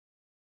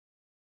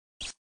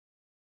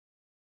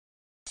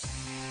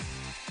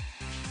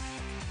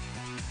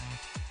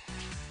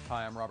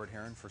Hi, I'm Robert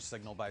Heron for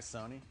Signal by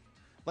Sony.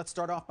 Let's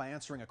start off by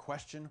answering a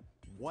question: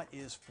 what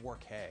is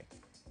 4K?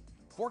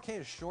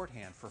 4K is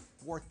shorthand for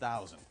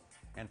 4000,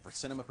 and for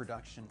cinema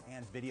production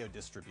and video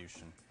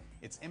distribution,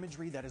 it's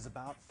imagery that is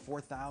about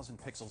 4000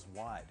 pixels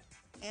wide.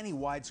 Any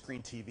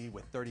widescreen TV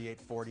with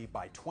 3840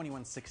 by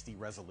 2160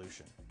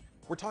 resolution.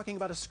 We're talking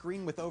about a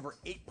screen with over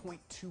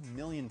 8.2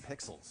 million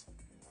pixels.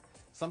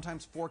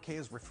 Sometimes 4K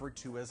is referred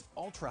to as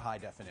ultra high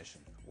definition,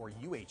 or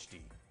UHD.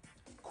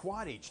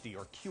 Quad HD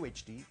or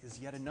QHD is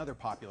yet another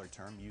popular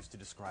term used to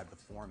describe the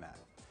format.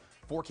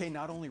 4K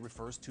not only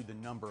refers to the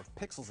number of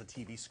pixels a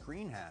TV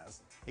screen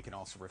has, it can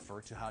also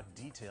refer to how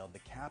detailed the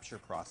capture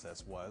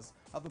process was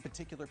of a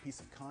particular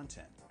piece of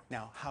content.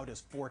 Now, how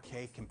does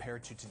 4K compare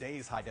to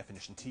today's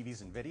high-definition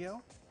TVs and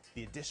video?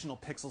 The additional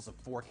pixels of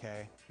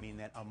 4K mean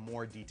that a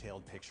more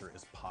detailed picture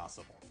is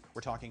possible.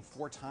 We're talking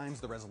 4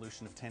 times the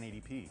resolution of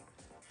 1080p,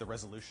 the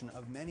resolution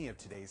of many of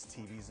today's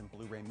TVs and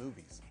Blu-ray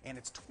movies, and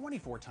it's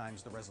 24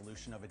 times the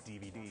resolution of a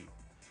DVD.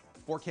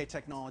 4K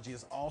technology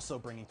is also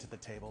bringing to the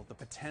table the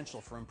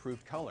potential for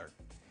improved color,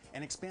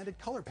 an expanded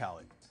color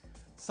palette,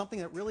 something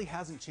that really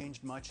hasn't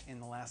changed much in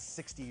the last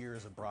 60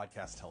 years of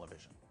broadcast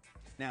television.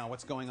 Now,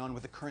 what's going on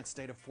with the current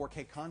state of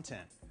 4K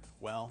content?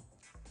 Well,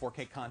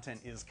 4K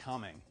content is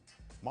coming.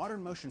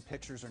 Modern motion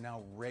pictures are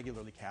now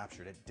regularly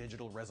captured at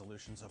digital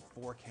resolutions of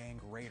 4K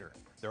and greater.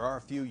 There are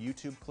a few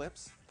YouTube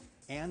clips,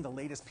 and the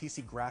latest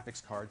PC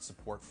graphics cards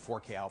support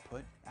 4K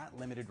output at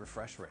limited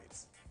refresh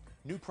rates.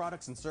 New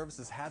products and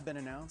services have been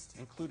announced,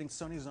 including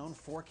Sony's own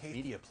 4K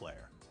media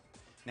player.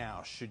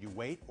 Now, should you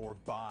wait or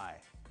buy?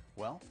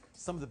 Well,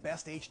 some of the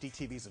best HD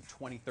TVs of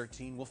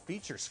 2013 will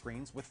feature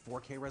screens with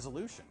 4K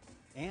resolution.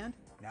 And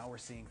now we're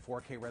seeing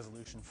 4K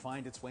resolution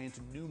find its way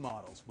into new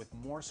models with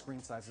more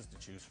screen sizes to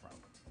choose from.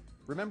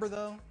 Remember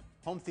though,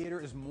 home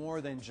theater is more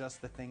than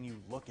just the thing you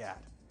look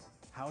at.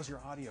 How's your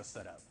audio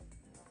setup?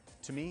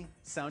 To me,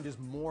 sound is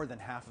more than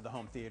half of the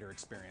home theater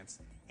experience,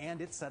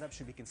 and its setup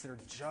should be considered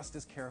just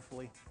as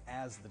carefully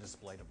as the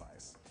display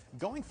device.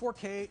 Going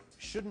 4K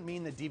shouldn't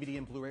mean that DVD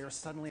and Blu-ray are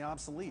suddenly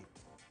obsolete.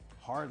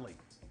 Hardly.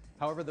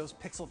 However, those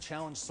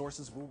pixel-challenged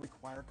sources will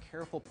require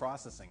careful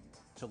processing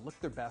to look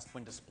their best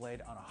when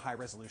displayed on a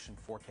high-resolution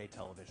 4K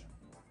television.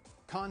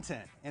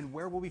 Content and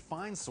where will we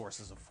find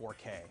sources of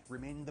 4K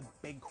remain the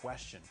big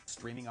question.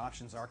 Streaming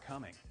options are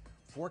coming.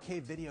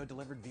 4K video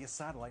delivered via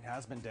satellite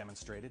has been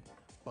demonstrated,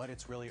 but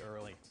it's really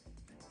early.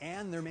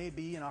 And there may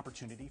be an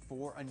opportunity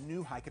for a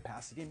new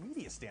high-capacity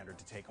media standard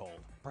to take hold.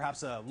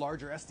 Perhaps a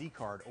larger SD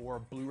card or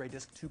Blu-ray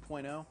Disc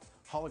 2.0,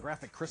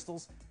 holographic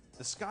crystals.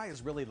 The sky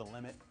is really the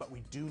limit, but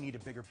we do need a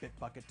bigger bit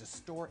bucket to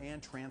store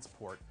and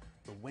transport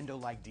the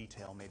window-like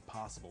detail made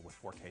possible with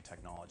 4K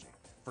technology.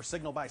 For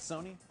Signal by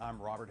Sony,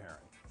 I'm Robert Heron.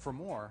 For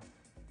more,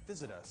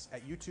 visit us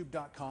at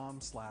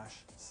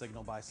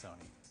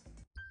youtube.com/signalbysony.